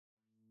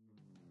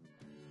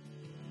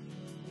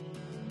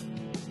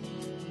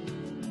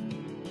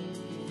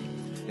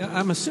Yeah,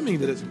 I'm assuming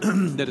that it's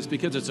that it's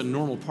because it's a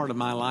normal part of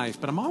my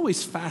life, but I'm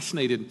always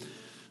fascinated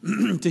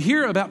to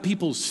hear about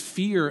people's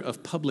fear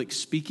of public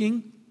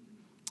speaking.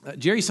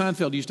 Jerry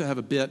Seinfeld used to have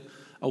a bit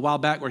a while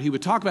back where he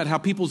would talk about how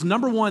people's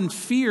number one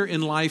fear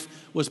in life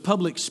was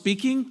public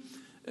speaking.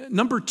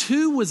 Number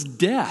two was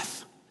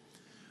death,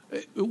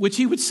 which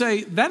he would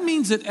say, that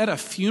means that at a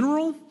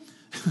funeral,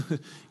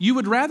 you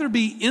would rather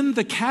be in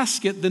the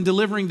casket than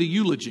delivering the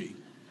eulogy.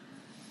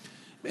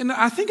 And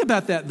I think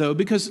about that, though,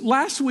 because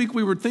last week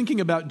we were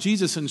thinking about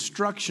Jesus'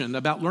 instruction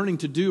about learning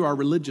to do our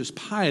religious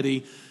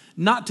piety,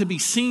 not to be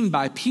seen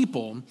by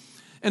people.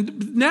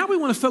 And now we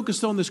want to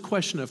focus on this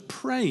question of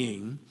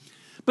praying.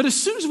 But as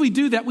soon as we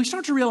do that, we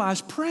start to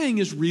realize praying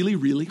is really,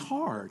 really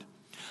hard.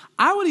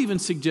 I would even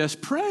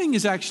suggest praying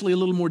is actually a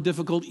little more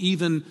difficult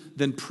even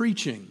than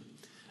preaching.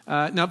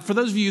 Now, for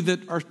those of you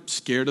that are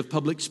scared of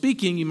public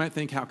speaking, you might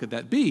think, how could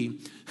that be?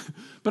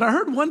 But I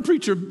heard one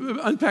preacher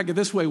unpack it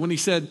this way when he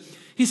said,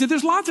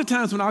 there's lots of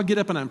times when I'll get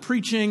up and I'm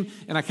preaching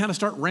and I kind of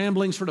start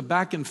rambling sort of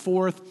back and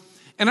forth.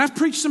 And I've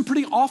preached some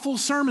pretty awful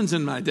sermons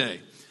in my day.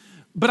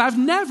 But I've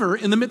never,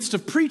 in the midst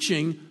of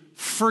preaching,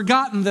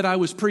 forgotten that I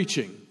was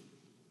preaching,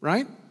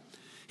 right?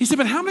 He said,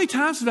 but how many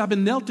times have I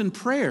been knelt in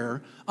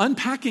prayer,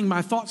 unpacking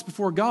my thoughts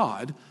before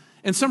God,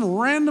 and some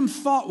random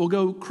thought will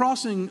go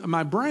crossing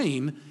my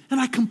brain, and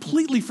I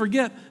completely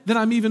forget that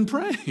I'm even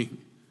praying?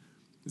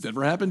 Has that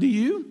ever happened to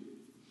you?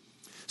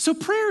 So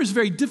prayer is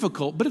very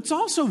difficult, but it's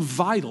also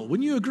vital.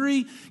 Wouldn't you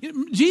agree?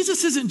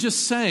 Jesus isn't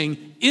just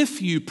saying,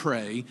 if you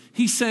pray,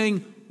 he's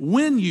saying,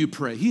 when you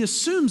pray. He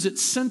assumes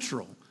it's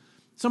central.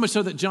 So much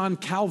so that John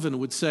Calvin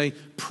would say,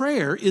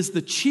 prayer is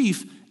the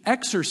chief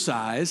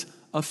exercise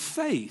of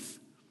faith.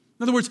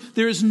 In other words,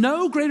 there is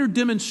no greater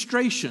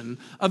demonstration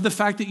of the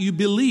fact that you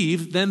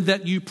believe than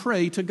that you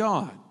pray to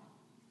God.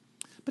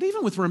 But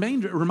even with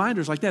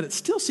reminders like that, it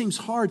still seems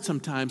hard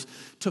sometimes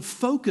to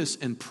focus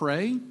and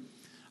pray.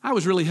 I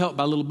was really helped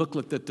by a little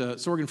booklet that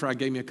Sorgenfrei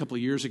gave me a couple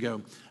of years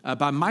ago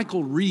by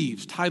Michael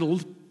Reeves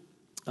titled,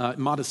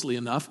 modestly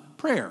enough,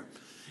 Prayer.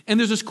 And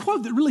there's this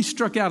quote that really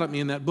struck out at me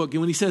in that book.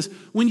 And when he says,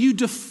 when you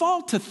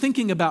default to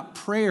thinking about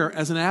prayer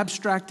as an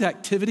abstract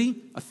activity,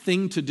 a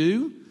thing to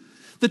do,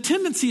 the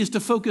tendency is to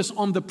focus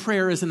on the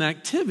prayer as an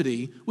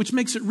activity, which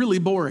makes it really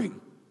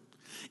boring.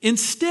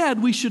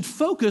 Instead, we should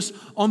focus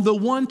on the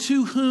one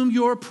to whom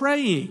you're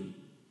praying.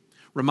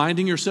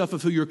 Reminding yourself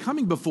of who you're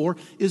coming before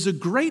is a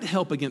great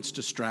help against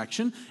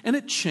distraction, and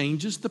it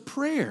changes the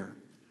prayer.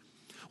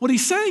 What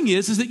he's saying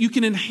is that you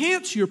can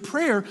enhance your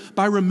prayer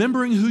by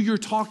remembering who you're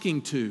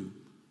talking to,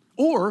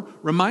 or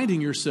reminding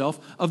yourself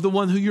of the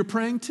one who you're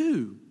praying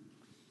to.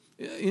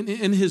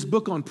 In his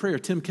book on prayer,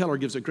 Tim Keller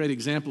gives a great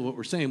example of what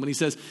we're saying when he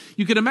says,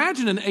 you can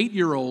imagine an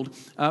 8-year-old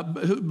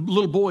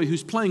little boy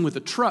who's playing with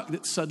a truck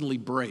that suddenly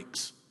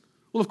breaks.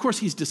 Well, of course,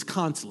 he's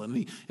disconsolate,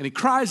 and he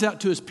cries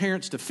out to his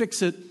parents to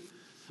fix it.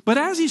 But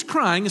as he's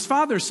crying, his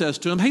father says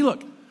to him, hey,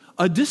 look,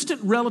 a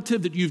distant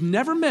relative that you've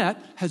never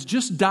met has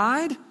just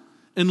died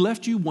and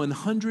left you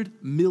 $100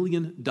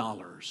 million.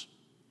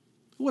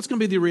 What's going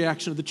to be the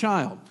reaction of the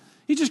child?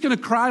 He's just going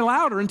to cry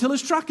louder until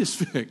his truck is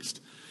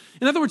fixed.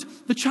 In other words,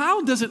 the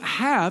child doesn't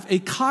have a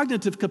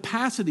cognitive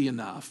capacity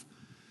enough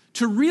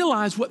to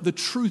realize what the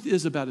truth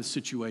is about his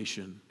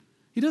situation.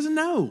 He doesn't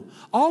know.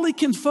 All he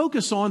can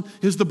focus on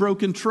is the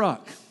broken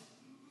truck.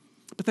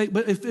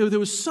 But if there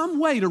was some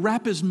way to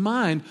wrap his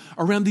mind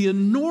around the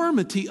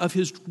enormity of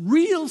his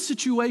real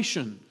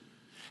situation,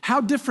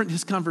 how different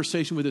his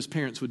conversation with his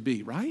parents would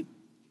be, right?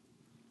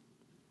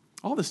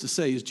 All this to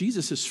say is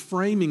Jesus is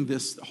framing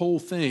this whole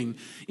thing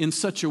in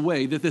such a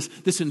way that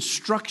this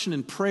instruction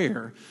in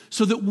prayer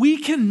so that we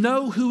can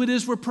know who it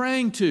is we're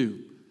praying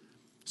to.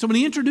 So when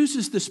he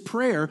introduces this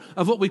prayer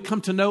of what we've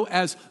come to know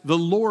as the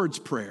Lord's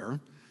Prayer,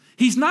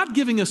 he's not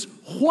giving us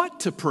what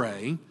to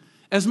pray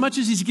as much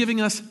as he's giving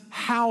us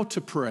how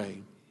to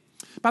pray.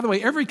 By the way,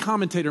 every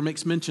commentator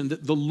makes mention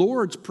that the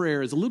Lord's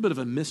Prayer is a little bit of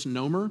a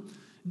misnomer.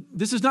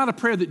 This is not a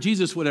prayer that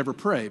Jesus would ever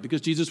pray,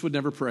 because Jesus would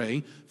never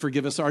pray,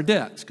 forgive us our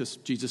debts, because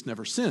Jesus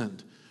never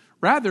sinned.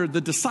 Rather,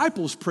 the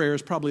disciples' prayer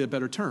is probably a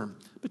better term.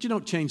 But you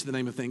don't change the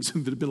name of things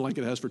that have been like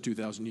it has for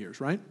 2,000 years,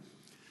 right?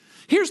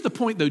 Here's the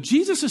point, though.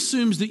 Jesus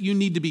assumes that you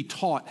need to be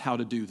taught how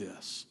to do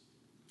this.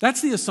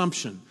 That's the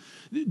assumption.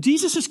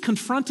 Jesus is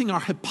confronting our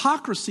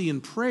hypocrisy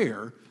in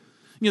prayer,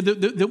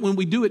 that when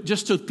we do it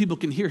just so people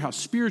can hear how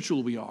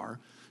spiritual we are.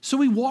 So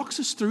he walks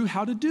us through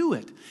how to do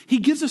it. He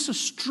gives us a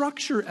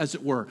structure, as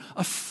it were,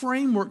 a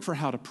framework for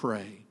how to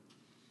pray.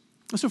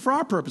 And so for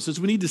our purposes,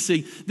 we need to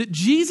see that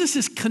Jesus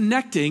is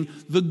connecting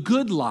the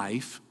good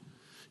life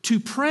to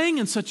praying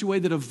in such a way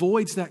that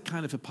avoids that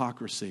kind of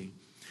hypocrisy.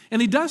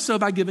 And he does so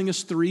by giving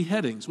us 3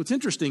 headings. What's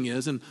interesting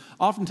is, and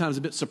oftentimes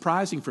a bit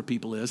surprising for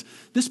people is,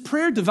 this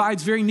prayer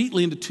divides very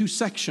neatly into 2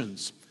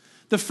 sections.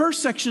 The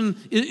first section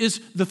is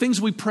the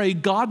things we pray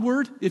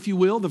Godward, if you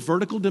will, the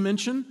vertical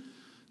dimension.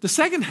 The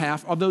second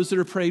half are those that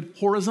are prayed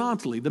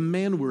horizontally, the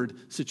manward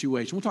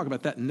situation. We'll talk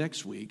about that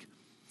next week.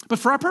 But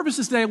for our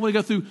purposes today, I want to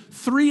go through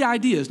 3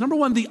 ideas. Number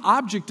 1, the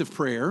object of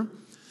prayer.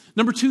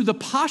 Number 2, the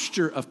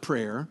posture of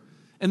prayer.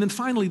 And then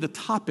finally, the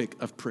topic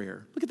of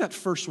prayer. Look at that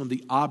first one,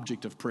 the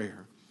object of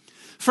prayer.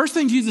 First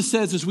thing Jesus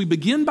says is we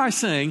begin by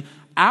saying,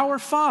 "Our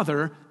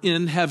Father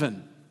in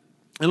heaven."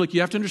 And look,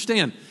 you have to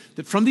understand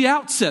that from the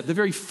outset, the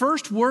very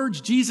first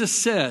words Jesus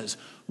says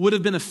would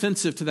have been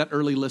offensive to that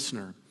early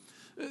listener.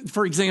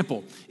 For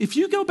example, if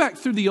you go back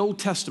through the Old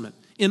Testament,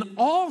 in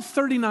all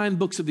 39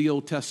 books of the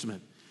Old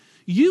Testament,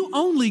 you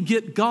only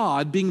get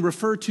God being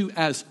referred to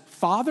as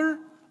Father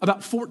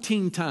about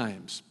 14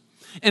 times.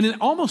 And in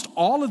almost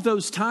all of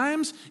those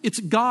times, it's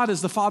God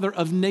as the Father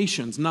of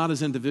nations, not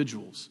as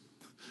individuals.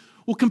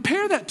 Well,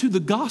 compare that to the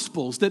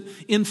Gospels, that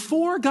in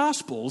 4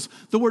 Gospels,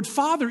 the word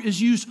Father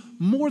is used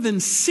more than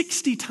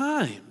 60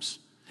 times,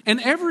 and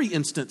every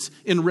instance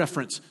in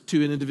reference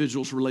to an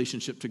individual's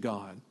relationship to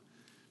God.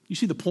 You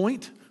see the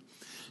point?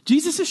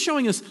 Jesus is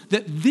showing us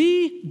that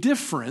the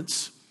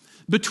difference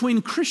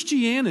between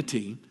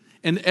Christianity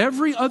and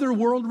every other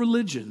world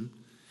religion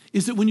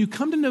is that when you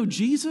come to know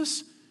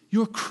Jesus,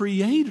 your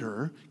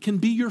Creator can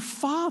be your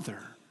Father.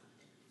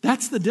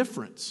 That's the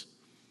difference.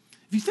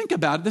 If you think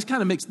about it,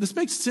 this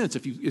makes sense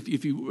if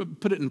you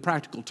put it in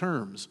practical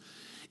terms.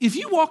 If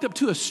you walk up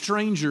to a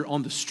stranger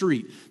on the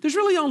street, there's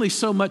really only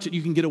so much that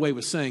you can get away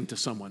with saying to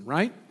someone,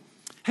 right?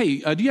 Hey,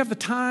 do you have the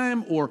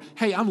time? Or,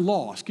 hey, I'm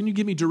lost. Can you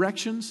give me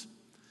directions?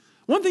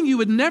 One thing you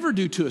would never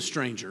do to a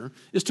stranger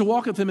is to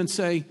walk up to them and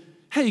say,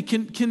 hey,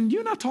 can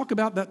you not talk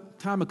about that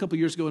time a couple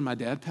years ago when my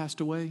dad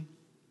passed away?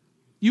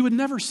 You would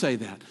never say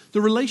that.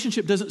 The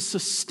relationship doesn't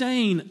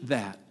sustain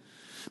that.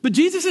 But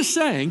Jesus is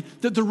saying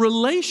that the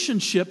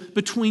relationship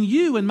between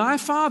you and my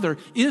Father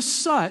is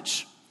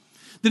such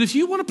that if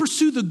you want to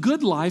pursue the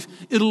good life,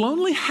 it'll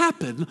only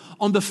happen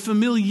on the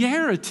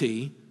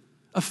familiarity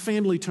of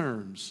family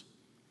terms.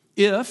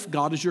 If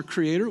God is your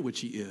creator, which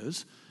he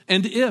is,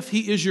 and if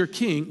he is your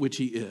king, which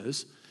he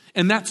is,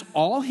 and that's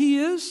all he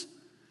is,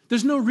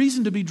 there's no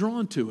reason to be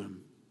drawn to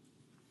him.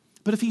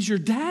 But if he's your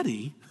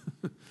daddy,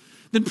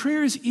 then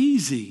prayer is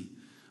easy.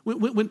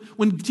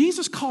 When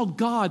Jesus called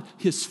God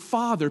his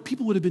Father,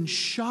 people would have been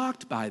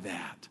shocked by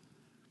that.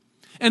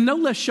 And no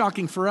less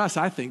shocking for us,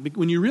 I think,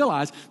 when you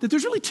realize that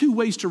there's really 2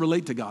 ways to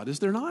relate to God, is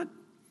there not?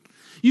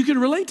 You can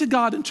relate to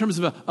God in terms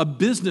of a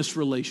business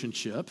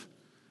relationship,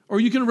 or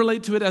you can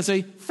relate to it as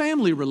a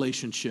family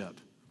relationship.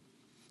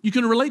 You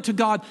can relate to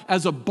God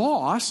as a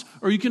boss,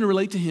 or you can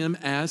relate to him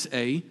as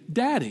a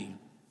daddy.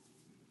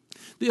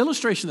 The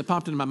illustration that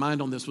popped into my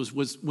mind on this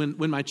was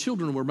when my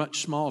children were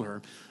much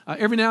smaller.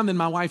 Every now and then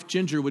my wife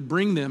Ginger would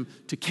bring them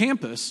to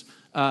campus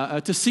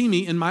to see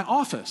me in my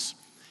office.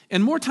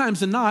 And more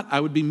times than not,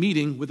 I would be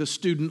meeting with a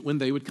student when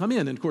they would come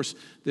in. And of course,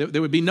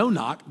 there would be no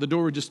knock. The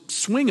door would just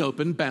swing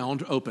open,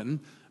 bound open,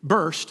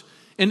 burst,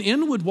 and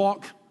in would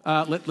walk,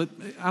 I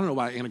don't know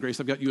why, Anna Grace,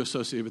 I've got you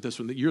associated with this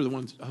one, that you're the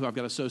one who I've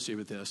got associated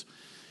with this.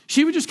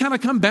 She would just kind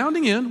of come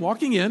bounding in,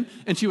 walking in,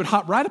 and she would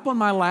hop right up on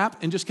my lap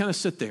and just kind of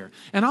sit there.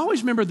 And I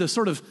always remember the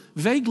sort of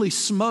vaguely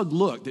smug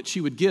look that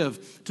she would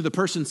give to the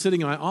person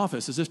sitting in my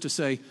office, as if to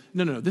say,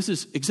 no, this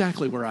is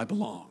exactly where I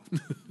belong.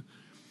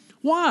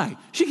 Why?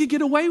 She could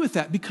get away with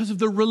that because of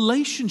the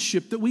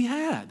relationship that we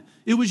had.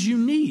 It was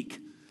unique.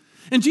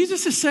 And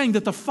Jesus is saying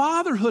that the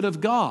fatherhood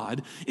of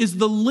God is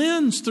the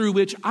lens through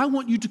which I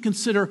want you to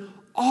consider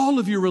all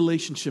of your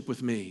relationship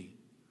with me.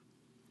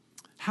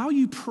 How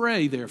you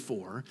pray,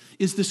 therefore,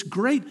 is this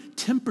great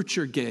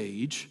temperature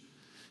gauge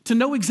to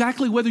know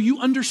exactly whether you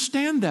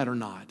understand that or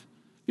not.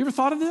 You ever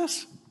thought of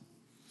this?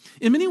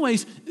 In many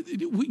ways,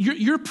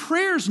 your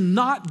prayers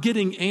not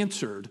getting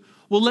answered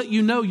will let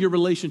you know your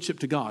relationship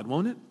to God,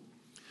 won't it?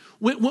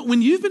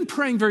 When you've been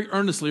praying very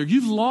earnestly, or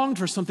you've longed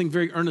for something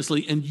very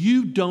earnestly and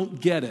you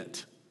don't get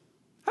it,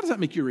 how does that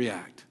make you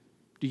react?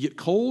 Do you get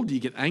cold? Do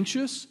you get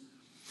anxious?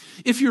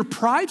 If you're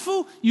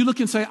prideful, you look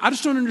and say, I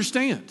just don't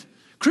understand.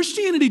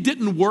 Christianity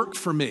didn't work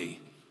for me.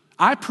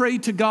 I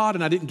prayed to God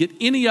and I didn't get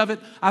any of it.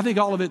 I think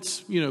all of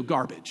it's,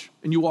 garbage.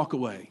 And you walk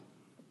away.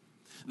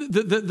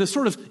 The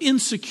sort of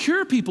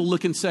insecure people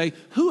look and say,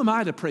 who am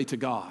I to pray to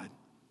God?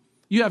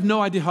 You have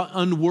no idea how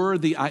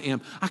unworthy I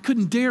am. I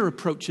couldn't dare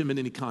approach him in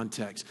any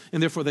context,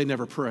 and therefore they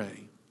never pray.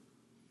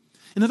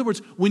 In other words,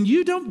 when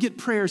you don't get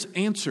prayers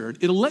answered,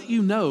 it'll let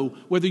you know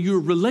whether you're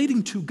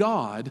relating to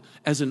God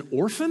as an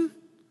orphan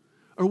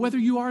or whether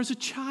you are as a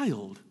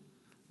child.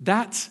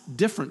 That's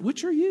different.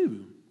 Which are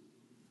you?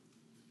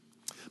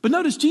 But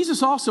notice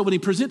Jesus also, when he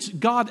presents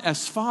God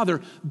as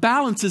Father,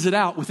 balances it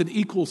out with an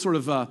equal sort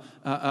of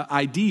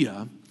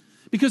idea.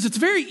 Because it's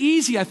very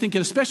easy, I think,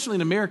 and especially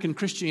in American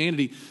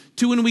Christianity,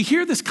 to when we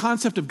hear this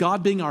concept of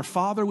God being our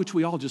Father, which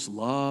we all just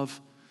love,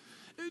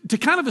 to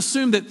kind of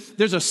assume that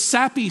there's a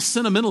sappy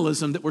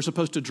sentimentalism that we're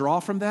supposed to draw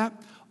from that.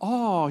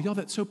 Oh, y'all,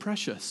 that's so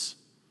precious.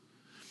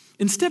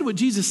 Instead, what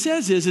Jesus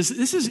says is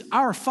this is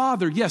our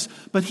Father, yes,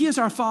 but he is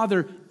our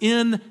Father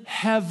in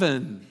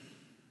heaven.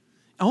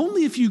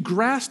 Only if you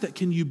grasp that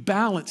can you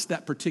balance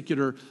that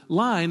particular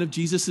line of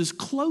Jesus'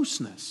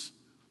 closeness.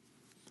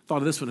 Thought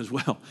of this one as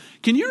well.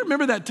 Can you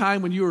remember that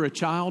time when you were a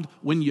child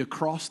when you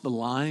crossed the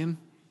line?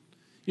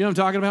 You know what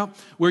I'm talking about?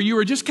 Where you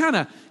were just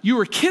you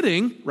were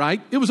kidding,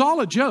 right? It was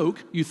all a joke,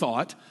 you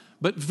thought,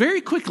 But very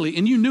quickly,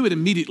 and you knew it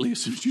immediately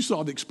as soon as you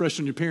saw the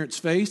expression on your parents'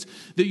 face,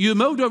 that you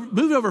moved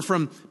over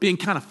from being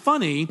kind of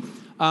funny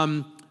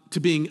to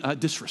being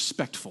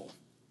disrespectful.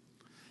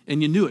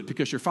 And you knew it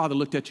because your father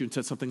looked at you and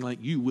said something like,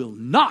 "You will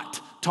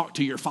not talk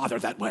to your father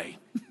that way."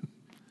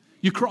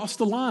 You crossed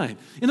the line.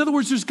 In other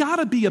words, there's got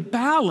to be a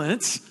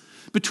balance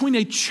between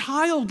a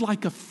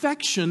childlike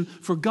affection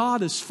for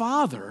God as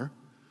Father,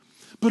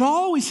 but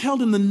always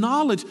held in the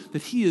knowledge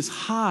that He is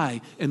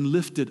high and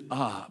lifted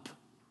up.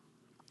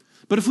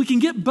 But if we can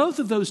get both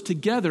of those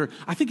together,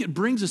 I think it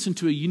brings us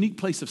into a unique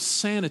place of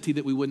sanity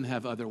that we wouldn't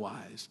have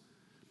otherwise.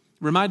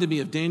 It reminded me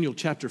of Daniel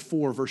chapter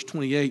 4, verse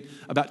 28,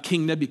 about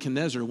King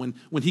Nebuchadnezzar.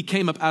 When he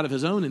came up out of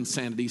his own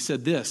insanity, he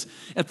said this,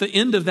 "At the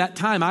end of that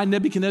time, I,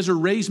 Nebuchadnezzar,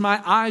 raised my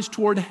eyes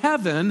toward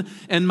heaven,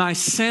 and my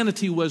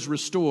sanity was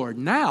restored.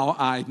 Now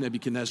I,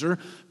 Nebuchadnezzar,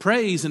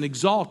 praise and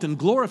exalt and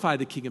glorify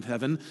the King of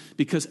heaven,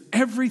 because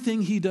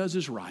everything he does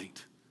is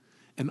right,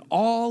 and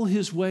all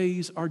his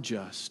ways are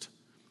just.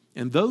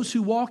 And those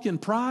who walk in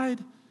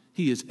pride,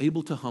 he is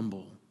able to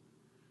humble."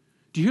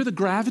 Do you hear the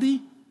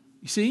gravity?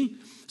 You see?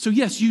 So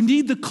yes, you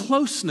need the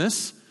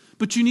closeness,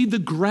 but you need the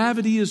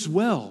gravity as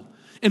well.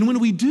 And when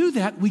we do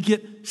that, we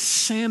get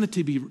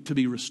sanity to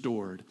be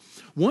restored.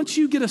 Once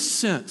you get a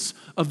sense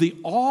of the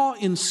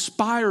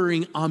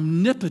awe-inspiring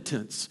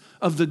omnipotence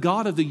of the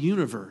God of the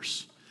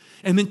universe,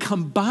 and then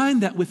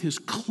combine that with His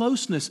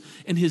closeness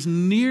and His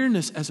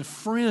nearness as a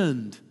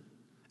friend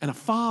and a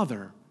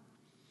father,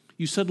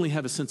 you suddenly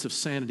have a sense of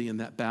sanity in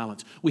that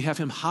balance. We have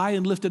Him high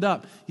and lifted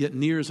up, yet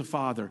near as a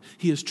father.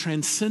 He is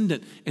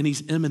transcendent and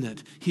He's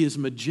immanent. He is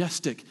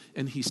majestic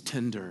and He's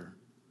tender.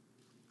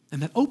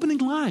 And that opening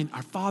line,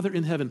 our Father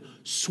in heaven,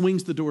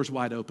 swings the doors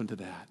wide open to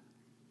that.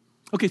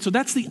 Okay, so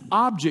that's the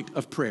object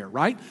of prayer,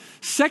 right?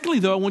 Secondly,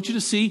 though, I want you to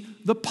see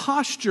the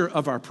posture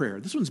of our prayer.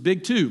 This one's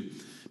big too,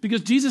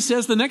 because Jesus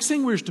says the next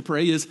thing we're to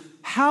pray is,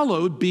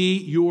 "Hallowed be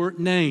your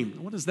name."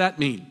 What does that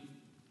mean?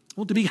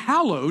 Well, to be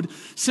hallowed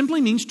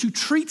simply means to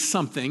treat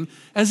something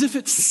as if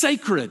it's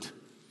sacred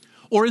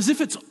or as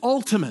if it's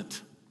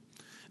ultimate.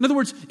 In other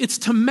words, it's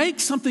to make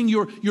something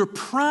your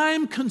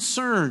prime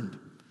concern.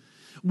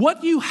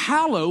 What you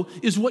hallow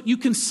is what you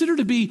consider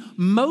to be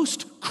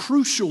most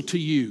crucial to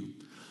you,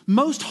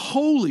 most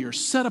holy or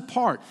set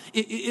apart.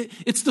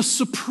 It's the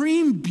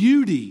supreme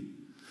beauty,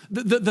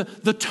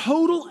 the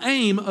total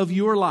aim of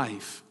your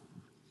life.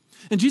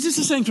 And Jesus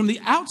is saying from the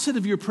outset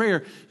of your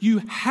prayer, you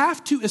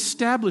have to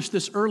establish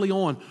this early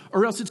on,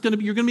 or else you're going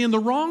to be in the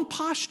wrong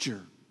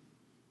posture.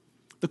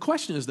 The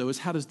question is, though,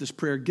 how does this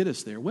prayer get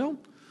us there? Well,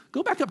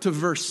 go back up to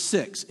verse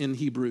 6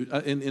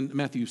 in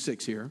Matthew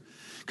 6 here.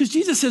 Because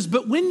Jesus says,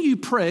 "But when you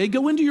pray,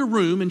 go into your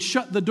room and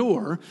shut the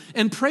door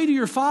and pray to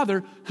your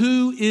Father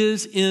who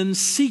is in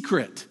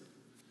secret."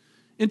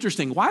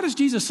 Interesting. Why does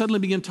Jesus suddenly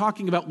begin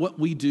talking about what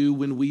we do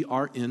when we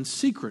are in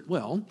secret?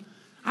 Well,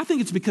 I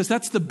think it's because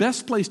that's the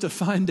best place to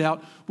find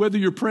out whether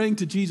you're praying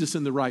to Jesus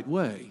in the right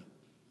way.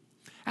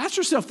 Ask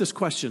yourself this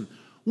question: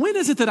 when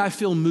is it that I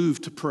feel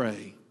moved to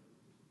pray?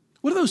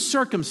 What are those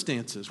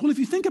circumstances? Well, if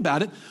you think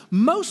about it,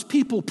 most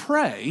people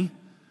pray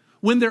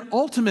when their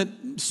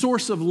ultimate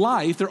source of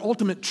life, their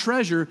ultimate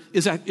treasure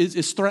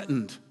is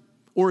threatened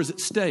or is at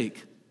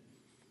stake.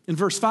 In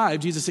verse 5,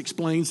 Jesus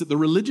explains that the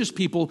religious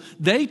people,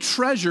 they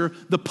treasure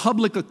the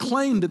public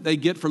acclaim that they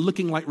get for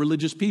looking like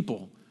religious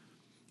people.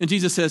 And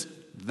Jesus says,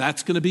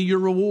 that's going to be your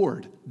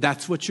reward.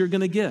 That's what you're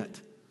going to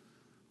get.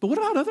 But what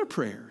about other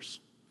prayers?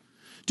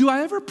 Do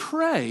I ever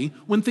pray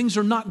when things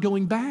are not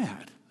going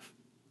bad?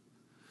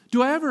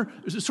 Do I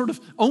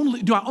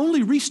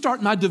only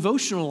restart my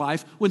devotional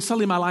life when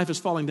suddenly my life is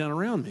falling down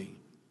around me?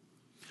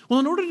 Well,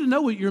 in order to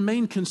know what your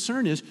main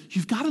concern is,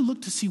 you've got to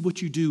look to see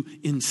what you do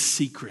in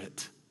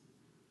secret.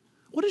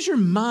 What does your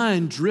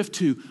mind drift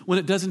to when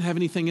it doesn't have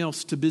anything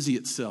else to busy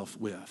itself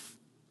with?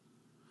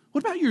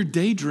 What about your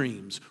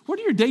daydreams? Where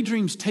do your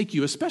daydreams take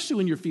you, especially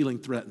when you're feeling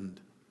threatened?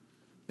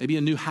 Maybe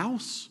a new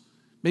house,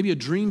 maybe a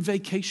dream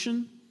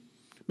vacation,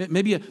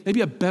 maybe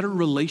a better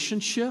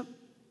relationship,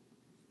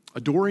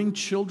 adoring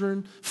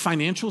children,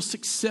 financial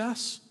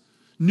success,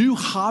 new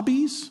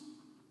hobbies,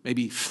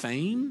 maybe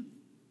fame.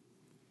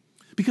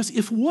 Because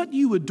if what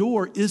you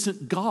adore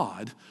isn't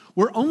God,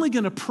 we're only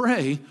going to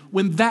pray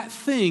when that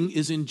thing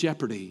is in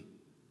jeopardy.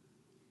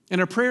 And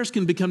our prayers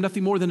can become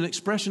nothing more than an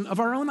expression of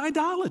our own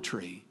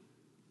idolatry.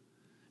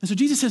 And so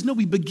Jesus says, no,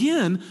 we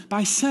begin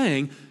by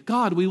saying,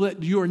 God, we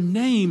let your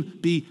name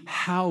be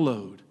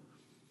hallowed.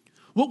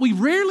 What we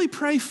rarely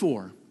pray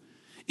for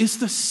is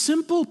the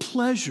simple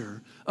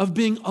pleasure of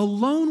being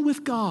alone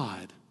with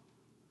God.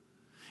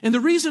 And the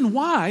reason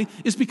why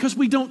is because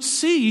we don't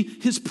see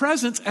his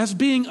presence as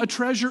being a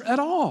treasure at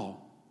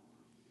all.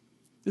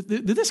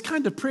 This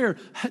kind of prayer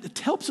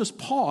helps us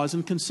pause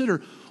and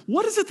consider,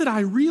 what is it that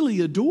I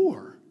really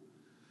adore?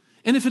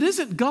 And if it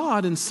isn't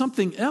God and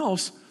something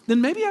else,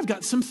 then maybe I've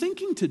got some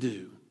thinking to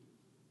do.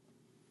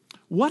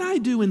 What I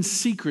do in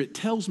secret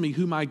tells me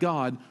who my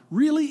God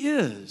really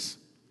is.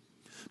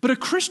 But a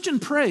Christian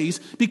prays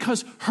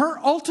because her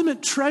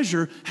ultimate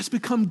treasure has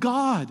become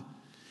God.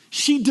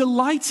 She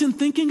delights in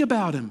thinking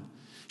about him.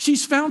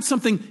 She's found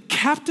something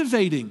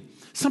captivating,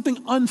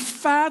 something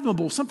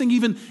unfathomable, something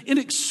even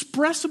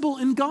inexpressible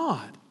in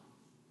God.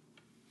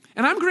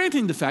 And I'm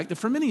granting the fact that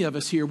for many of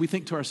us here, we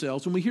think to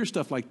ourselves when we hear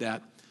stuff like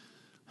that,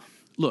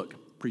 look,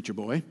 preacher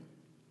boy,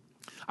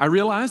 I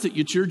realize that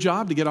it's your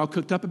job to get all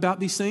cooked up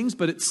about these things,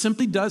 but it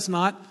simply does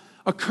not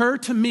occur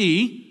to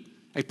me,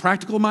 a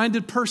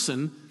practical-minded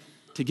person,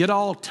 to get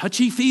all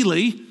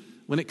touchy-feely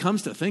when it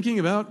comes to thinking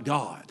about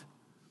God.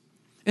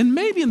 And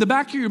maybe in the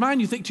back of your mind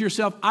you think to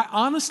yourself, I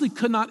honestly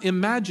could not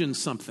imagine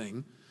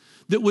something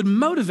that would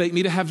motivate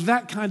me to have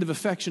that kind of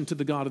affection to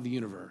the God of the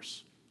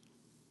universe.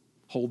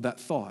 Hold that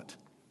thought.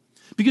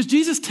 Because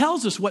Jesus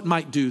tells us what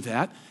might do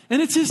that,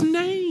 and it's his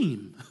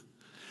name.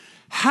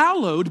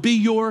 Hallowed be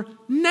your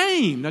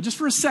name. Now, just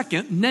for a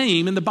second,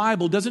 name in the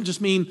Bible doesn't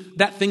just mean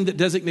that thing that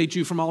designates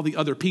you from all the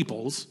other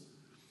peoples.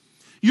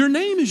 Your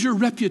name is your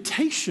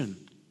reputation.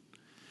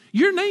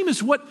 Your name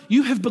is what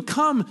you have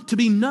become to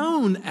be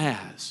known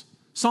as.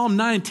 Psalm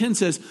 9:10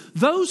 says,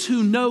 those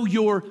who know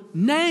your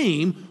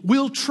name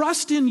will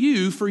trust in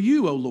you, for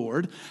you, O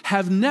Lord,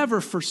 have never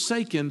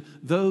forsaken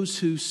those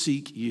who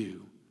seek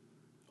you.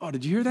 Oh,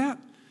 did you hear that?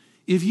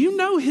 If you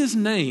know his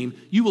name,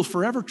 you will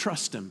forever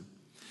trust him.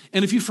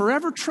 And if you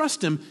forever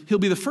trust him, he'll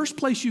be the first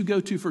place you go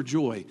to for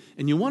joy.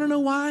 And you want to know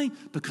why?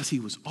 Because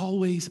he was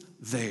always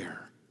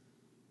there.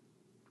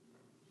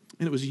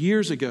 And it was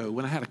years ago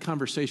when I had a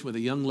conversation with a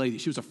young lady.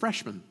 She was a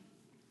freshman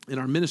in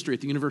our ministry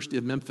at the University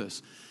of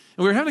Memphis.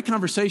 And we were having a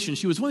conversation.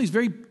 She was one of these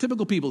very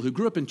typical people who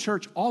grew up in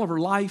church all of her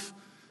life.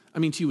 I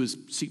mean, she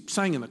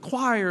sang in the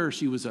choir.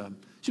 She was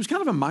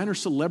kind of a minor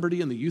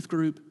celebrity in the youth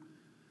group.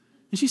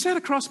 And she sat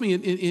across me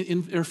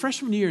in her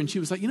freshman year, and she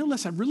was like,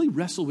 Les, I really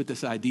wrestle with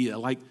this idea.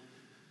 Like,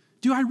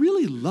 do I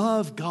really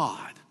love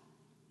God?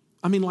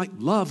 I mean, like,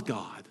 love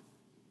God.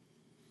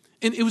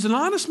 And it was an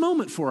honest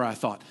moment for her, I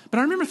thought. But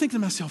I remember thinking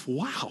to myself,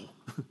 wow,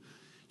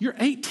 you're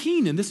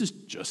 18, and this is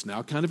just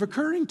now kind of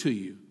occurring to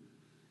you.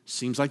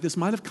 Seems like this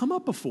might have come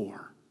up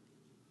before.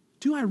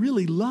 Do I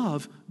really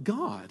love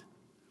God?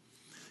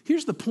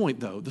 Here's the point,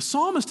 though. The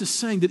psalmist is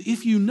saying that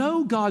if you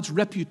know God's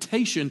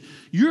reputation,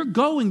 you're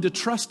going to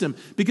trust him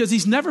because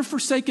he's never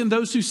forsaken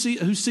those who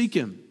seek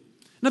him.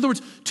 In other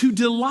words, to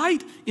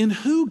delight in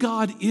who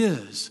God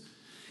is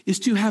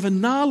to have a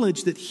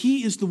knowledge that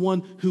he is the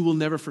one who will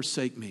never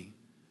forsake me.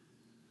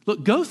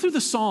 Look, go through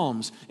the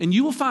Psalms and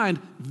you'll find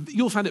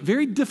it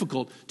very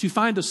difficult to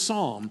find a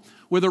psalm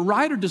where the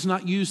writer does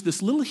not use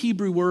this little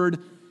Hebrew word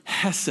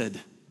hesed.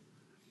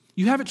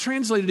 You have it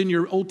translated in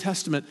your Old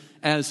Testament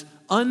as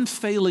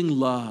unfailing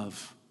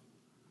love.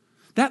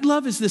 That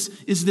love is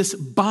this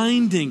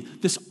binding,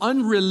 this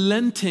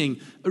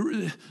unrelenting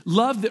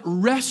love that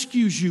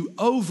rescues you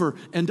over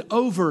and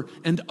over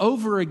and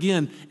over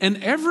again.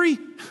 And every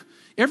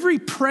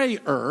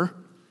prayer,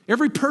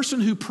 every person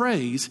who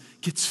prays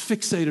gets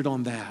fixated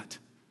on that.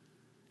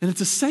 And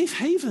it's a safe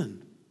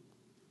haven.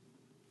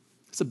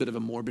 It's a bit of a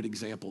morbid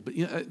example, but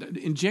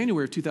in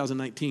January of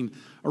 2019,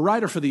 a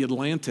writer for The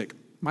Atlantic,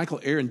 Michael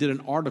Aaron, did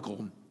an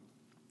article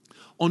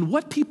on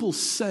what people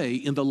say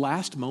in the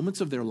last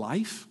moments of their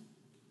life.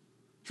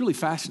 It's really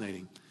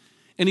fascinating.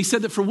 And he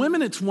said that for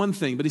women, it's one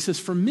thing, but he says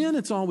for men,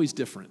 it's always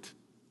different.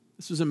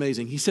 This was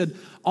amazing. He said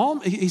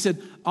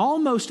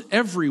almost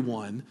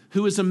everyone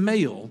who is a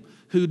male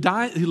who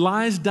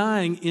lies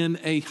dying in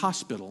a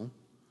hospital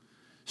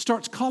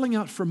starts calling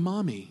out for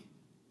mommy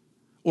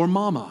or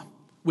mama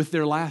with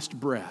their last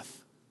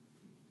breath.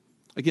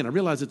 Again, I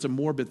realize it's a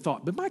morbid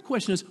thought, but my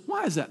question is,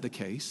 why is that the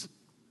case?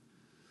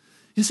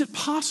 Is it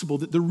possible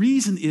that the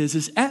reason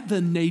is at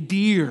the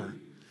nadir,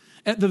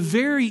 at the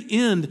very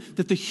end,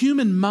 that the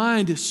human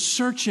mind is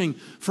searching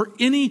for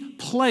any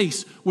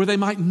place where they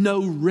might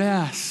know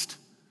rest,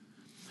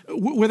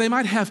 where they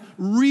might have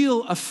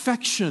real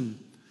affection,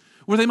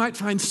 where they might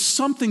find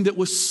something that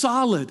was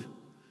solid.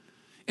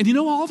 And you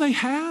know all they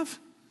have?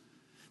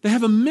 They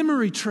have a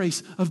memory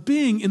trace of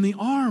being in the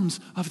arms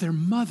of their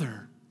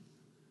mother,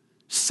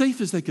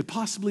 safe as they could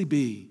possibly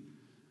be,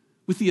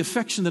 with the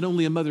affection that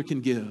only a mother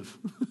can give.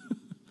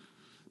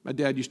 My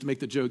dad used to make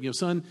the joke,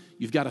 son,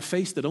 you've got a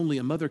face that only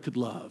a mother could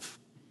love.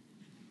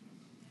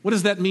 What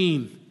does that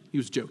mean? He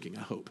was joking,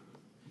 I hope.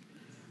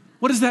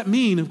 What does that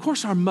mean? Of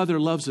course our mother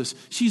loves us.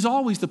 She's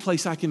always the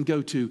place I can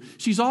go to.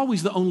 She's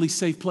always the only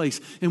safe place.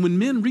 And when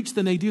men reach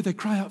the nadir, they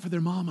cry out for their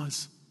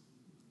mamas.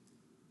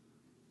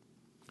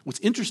 What's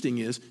interesting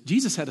is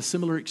Jesus had a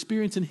similar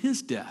experience in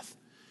his death.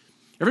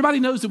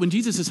 Everybody knows that when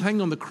Jesus is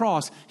hanging on the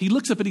cross, he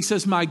looks up and he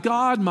says, my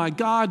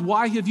God,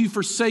 why have you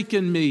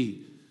forsaken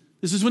me?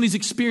 This is when he's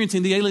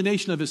experiencing the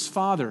alienation of his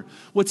Father.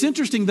 What's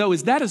interesting, though,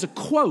 is that is a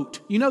quote.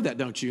 You know that,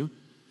 don't you?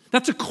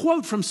 That's a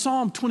quote from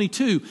Psalm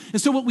 22.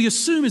 And so what we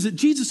assume is that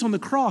Jesus on the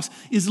cross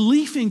is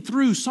leafing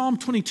through Psalm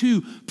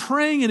 22,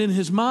 praying it in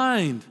his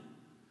mind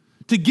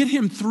to get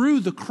him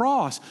through the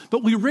cross.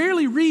 But we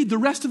rarely read the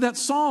rest of that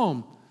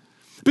psalm.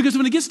 Because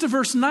when it gets to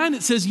verse 9,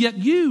 it says, yet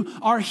you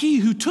are he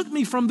who took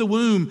me from the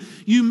womb.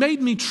 You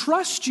made me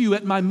trust you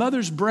at my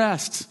mother's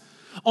breasts.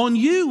 On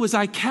you was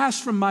I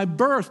cast from my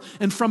birth,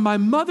 and from my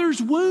mother's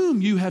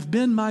womb you have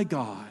been my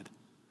God.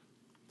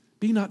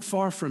 Be not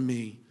far from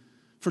me,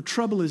 for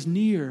trouble is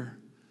near,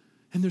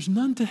 and there's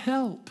none to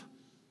help.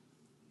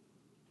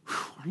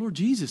 Our Lord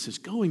Jesus is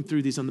going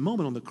through these on the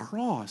moment on the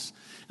cross.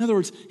 In other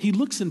words, he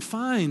looks and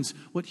finds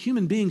what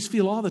human beings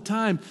feel all the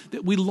time,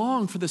 that we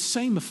long for the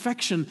same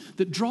affection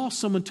that draws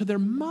someone to their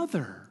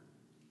mother.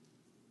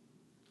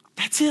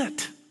 That's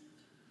it.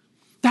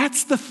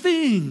 That's the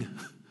thing.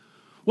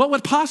 What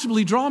would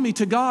possibly draw me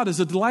to God is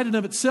a delight in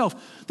of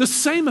itself. The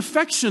same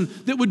affection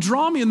that would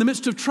draw me in the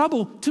midst of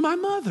trouble to my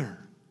mother.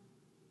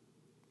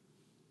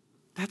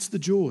 That's the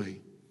joy.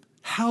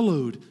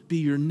 Hallowed be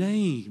your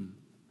name.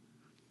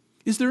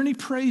 Is there any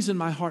praise in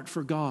my heart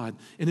for God?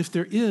 And if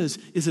there is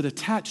it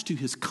attached to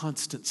his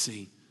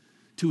constancy,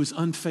 to his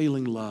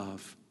unfailing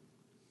love?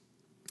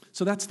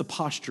 So that's the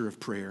posture of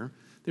prayer.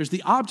 There's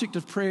the object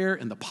of prayer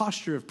and the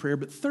posture of prayer.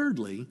 But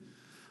thirdly,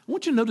 I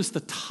want you to notice the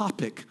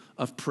topic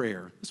of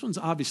prayer. This one's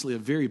obviously a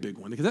very big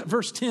one, because that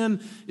verse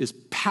 10 is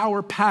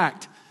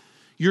power-packed.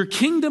 Your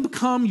kingdom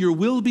come, your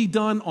will be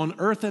done on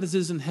earth as it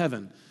is in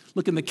heaven.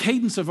 Look, in the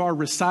cadence of our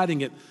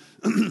reciting it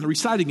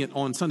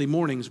on Sunday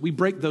mornings, we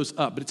break those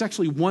up, but it's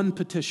actually one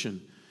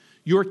petition.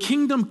 Your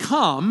kingdom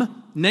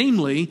come,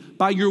 namely,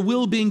 by your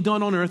will being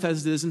done on earth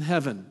as it is in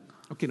heaven.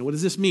 Okay, now what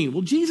does this mean?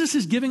 Well, Jesus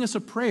is giving us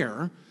a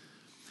prayer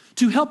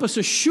to help us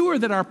assure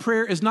that our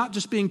prayer is not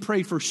just being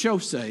prayed for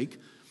show's sake.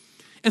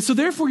 And so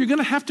therefore, you're going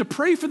to have to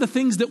pray for the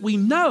things that we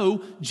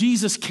know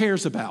Jesus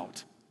cares about.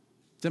 Does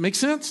that make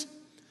sense?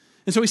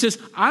 And so he says,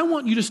 I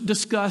want you to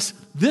discuss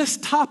this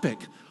topic.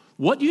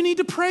 What you need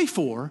to pray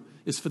for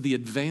is for the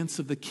advance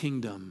of the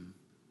kingdom.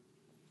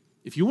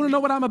 If you want to know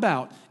what I'm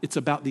about, it's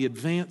about the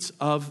advance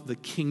of the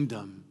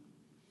kingdom.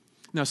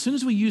 Now, as soon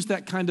as we use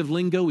that kind of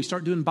lingo, we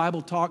start doing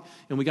Bible talk,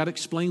 and we got to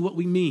explain what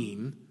we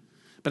mean.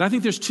 But I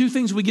think there's two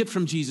things we get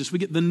from Jesus. We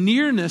get the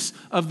nearness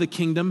of the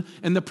kingdom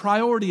and the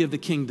priority of the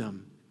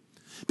kingdom.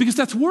 Because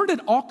that's worded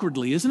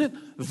awkwardly, isn't it?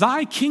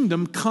 Thy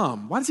kingdom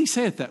come. Why does he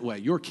say it that way?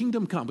 Your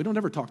kingdom come. We don't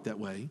ever talk that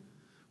way.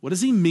 What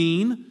does he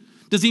mean?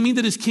 Does he mean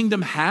that his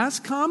kingdom has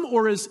come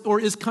or is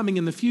coming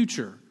in the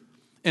future?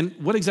 And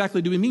what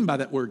exactly do we mean by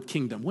that word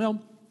kingdom?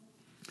 Well,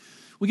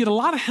 we get a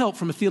lot of help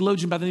from a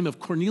theologian by the name of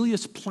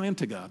Cornelius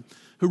Plantinga,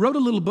 who wrote a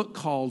little book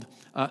called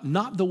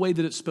Not the Way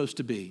That It's Supposed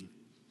to Be.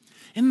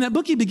 And in that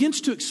book, he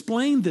begins to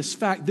explain this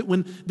fact that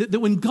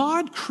when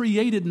God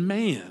created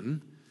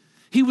man,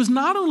 he was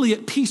not only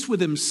at peace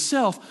with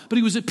himself, but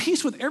he was at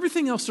peace with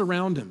everything else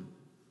around him.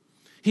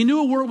 He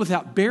knew a world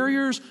without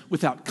barriers,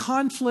 without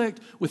conflict,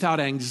 without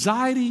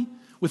anxiety,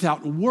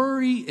 without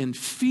worry and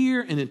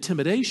fear and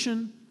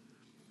intimidation.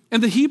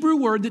 And the Hebrew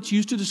word that's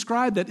used to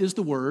describe that is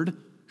the word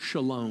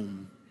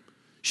shalom.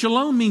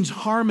 Shalom means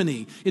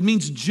harmony. It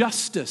means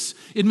justice.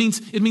 It means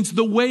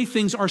the way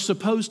things are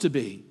supposed to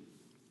be.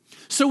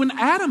 So when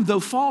Adam, though,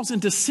 falls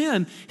into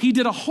sin, he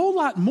did a whole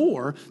lot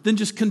more than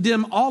just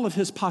condemn all of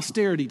his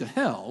posterity to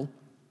hell.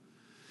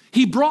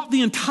 He brought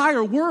the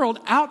entire world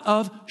out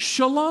of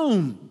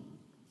shalom.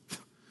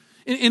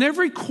 In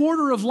every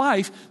quarter of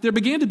life, there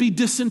began to be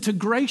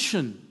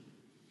disintegration.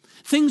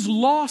 Things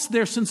lost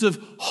their sense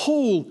of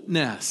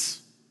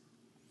wholeness.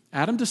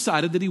 Adam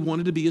decided that he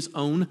wanted to be his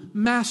own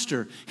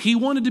master. He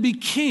wanted to be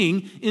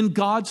king in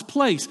God's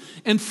place.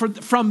 And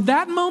from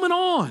that moment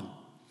on,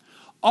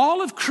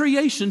 all of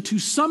creation, to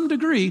some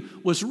degree,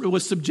 was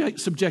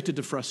subjected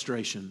to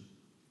frustration.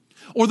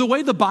 Or the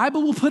way the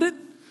Bible will put it,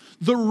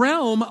 the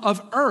realm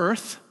of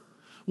earth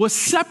was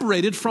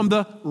separated from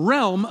the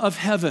realm of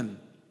heaven.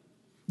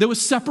 There was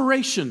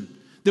separation.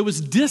 There was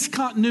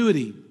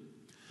discontinuity.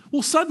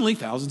 Well, suddenly,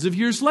 thousands of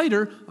years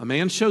later, a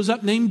man shows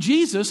up named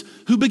Jesus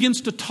who begins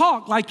to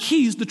talk like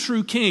he's the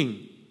true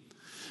king.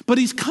 But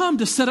he's come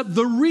to set up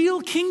the real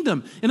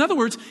kingdom. In other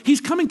words, he's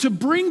coming to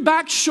bring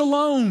back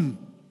shalom.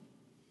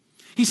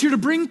 He's here to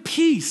bring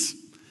peace.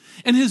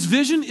 And his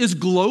vision is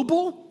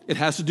global. It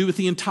has to do with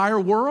the entire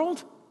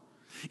world.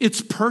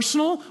 It's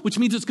personal, which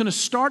means it's going to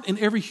start in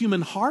every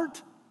human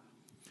heart.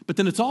 But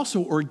then it's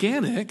also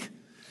organic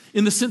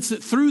in the sense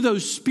that through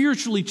those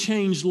spiritually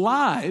changed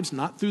lives,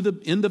 not through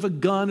the end of a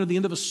gun or the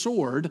end of a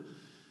sword,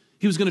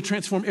 he was going to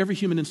transform every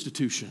human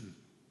institution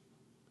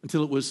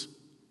until it was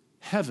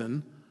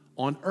heaven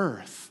on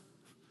earth.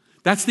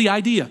 That's the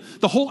idea.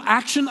 The whole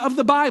action of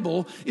the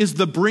Bible is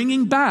the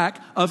bringing back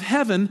of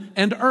heaven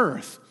and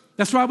earth.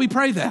 That's why we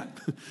pray that.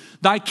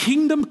 Thy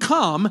kingdom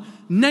come,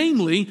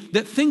 namely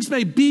that things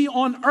may be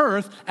on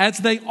earth as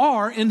they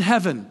are in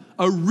heaven.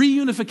 A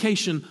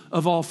reunification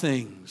of all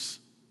things.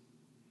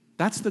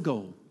 That's the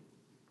goal.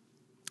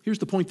 Here's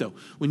the point, though.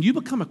 When you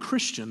become a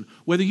Christian,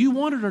 whether you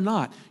want it or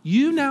not,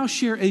 you now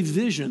share a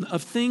vision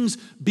of things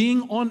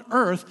being on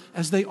earth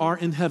as they are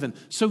in heaven.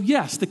 So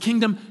yes, the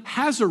kingdom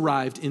has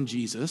arrived in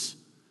Jesus,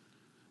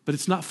 but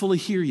it's not fully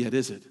here yet,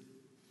 is it?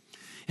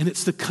 And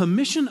it's the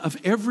commission of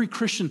every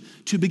Christian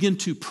to begin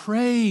to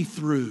pray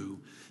through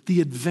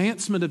the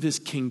advancement of his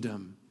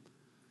kingdom.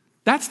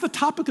 That's the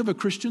topic of a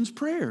Christian's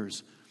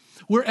prayers.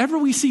 Wherever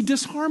we see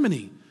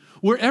disharmony,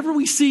 wherever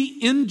we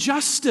see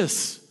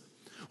injustice,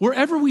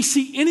 wherever we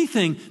see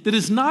anything that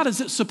is not as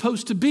it's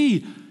supposed to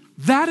be,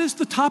 that is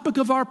the topic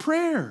of our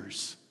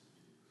prayers.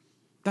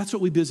 That's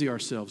what we busy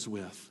ourselves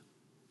with.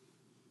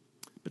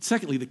 But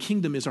secondly, the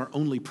kingdom is our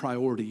only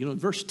priority. You know, in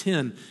verse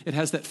 10, it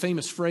has that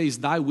famous phrase,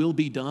 thy will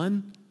be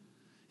done.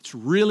 It's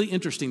really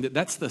interesting that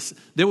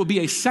there will be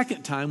a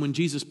second time when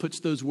Jesus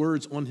puts those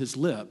words on his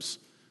lips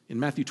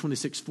in Matthew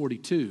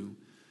 26:42,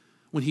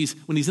 when he's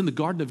in the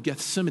Garden of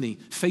Gethsemane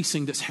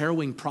facing this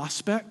harrowing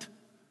prospect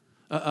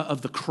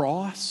of the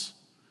cross.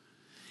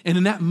 And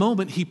in that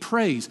moment, he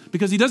prays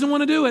because he doesn't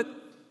want to do it.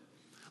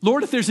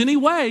 Lord, if there's any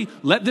way,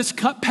 let this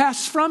cup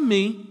pass from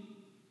me,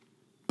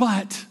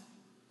 but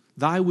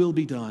thy will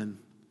be done.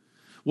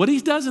 What he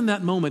does in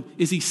that moment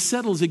is he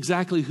settles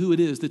exactly who it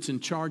is that's in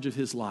charge of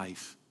his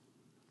life.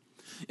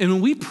 And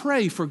when we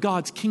pray for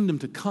God's kingdom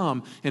to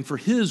come and for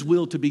his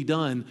will to be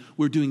done,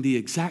 we're doing the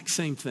exact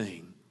same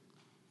thing.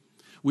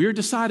 We're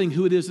deciding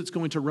who it is that's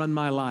going to run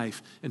my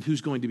life and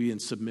who's going to be in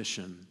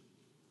submission.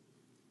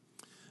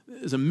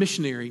 There's a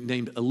missionary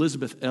named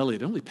Elisabeth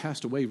Elliot, only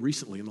passed away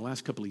recently in the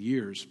last couple of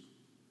years,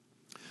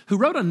 who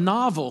wrote a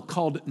novel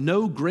called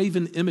No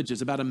Graven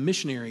Images about a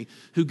missionary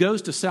who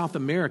goes to South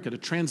America to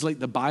translate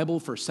the Bible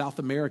for South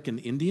American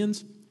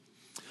Indians.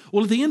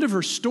 Well, at the end of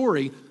her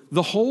story,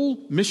 the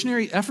whole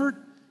missionary effort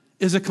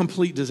is a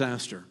complete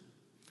disaster.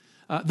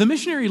 The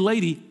missionary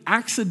lady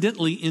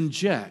accidentally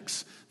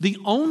injects the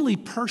only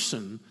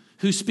person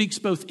who speaks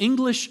both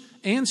English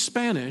and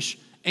Spanish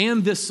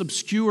and this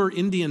obscure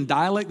Indian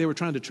dialect they were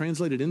trying to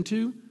translate it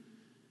into.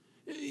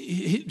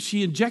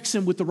 She injects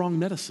him with the wrong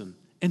medicine,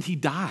 and he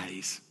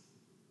dies.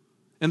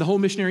 And the whole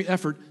missionary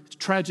effort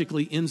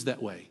tragically ends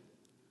that way.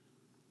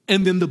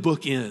 And then the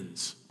book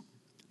ends.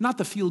 Not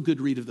the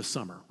feel-good read of the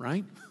summer,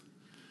 right?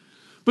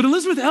 But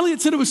Elisabeth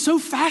Elliot said it was so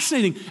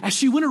fascinating as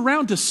she went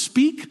around to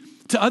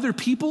speak to other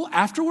people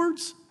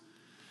afterwards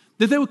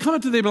that they would come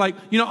up to them, they'd be like,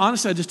 you know,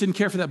 honestly, I just didn't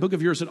care for that book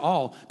of yours at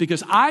all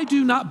because I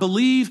do not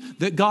believe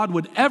that God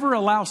would ever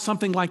allow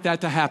something like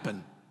that to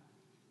happen.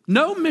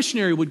 No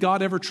missionary would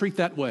God ever treat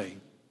that way.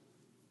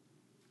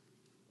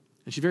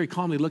 And she very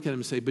calmly looked at him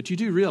and said, but you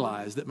do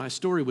realize that my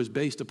story was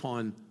based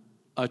upon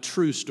a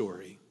true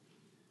story.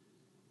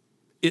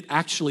 It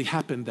actually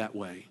happened that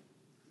way.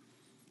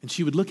 And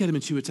she would look at him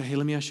and she would say, hey,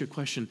 let me ask you a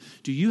question.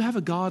 Do you have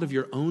a God of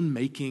your own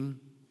making?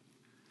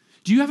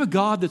 Do you have a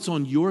God that's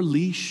on your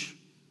leash?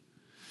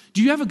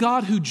 Do you have a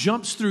God who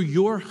jumps through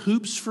your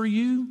hoops for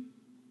you?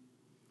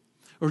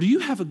 Or do you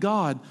have a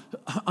God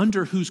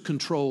under whose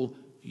control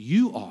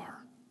you are?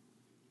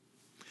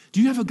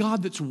 Do you have a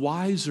God that's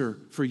wiser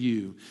for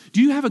you?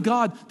 Do you have a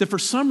God that for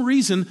some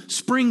reason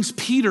springs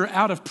Peter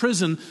out of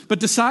prison, but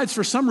decides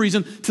for some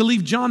reason to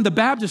leave John the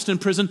Baptist in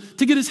prison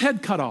to get his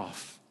head cut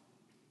off?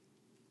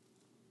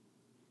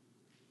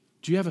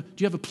 Do you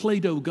have a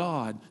Play-Doh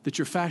God that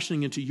you're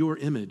fashioning into your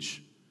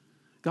image?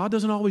 God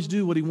doesn't always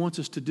do what he wants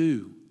us to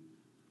do.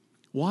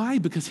 Why?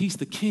 Because he's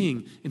the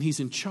king and he's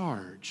in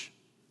charge.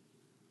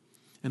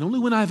 And only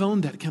when I've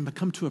owned that can I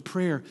come to a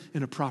prayer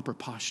in a proper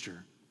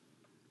posture.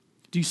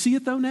 Do you see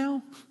it though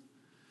now?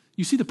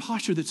 You see the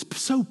posture that's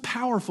so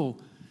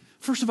powerful.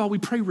 First of all, we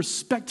pray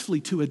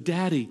respectfully to a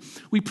daddy.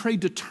 We pray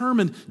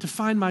determined to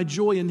find my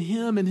joy in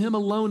him and him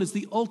alone as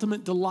the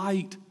ultimate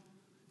delight,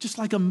 just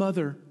like a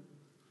mother.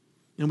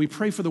 And we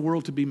pray for the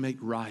world to be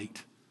made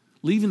right,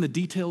 leaving the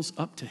details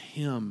up to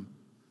him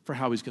for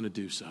how he's going to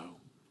do so.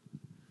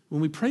 When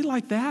we pray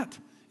like that,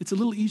 it's a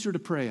little easier to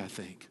pray, I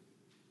think.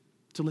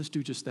 So let's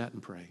do just that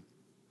and pray.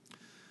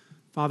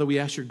 Father, we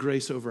ask your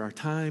grace over our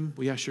time.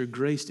 We ask your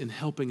grace in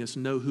helping us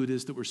know who it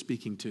is that we're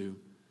speaking to.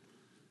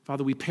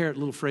 Father, we parrot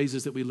little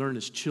phrases that we learn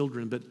as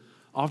children, but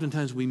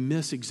oftentimes we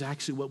miss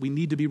exactly what we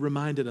need to be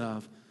reminded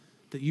of,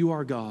 that you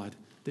are God,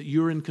 that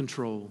you're in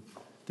control,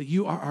 that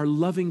you are our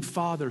loving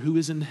Father who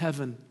is in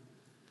heaven,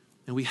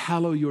 and we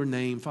hallow your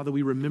name. Father,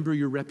 we remember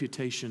your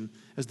reputation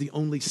as the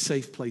only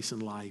safe place in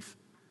life.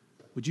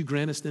 Would you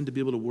grant us then to be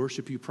able to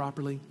worship you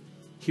properly?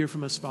 Hear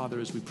from us, Father,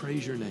 as we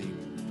praise your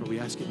name, for we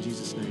ask it in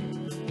Jesus'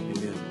 name.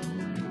 Amen.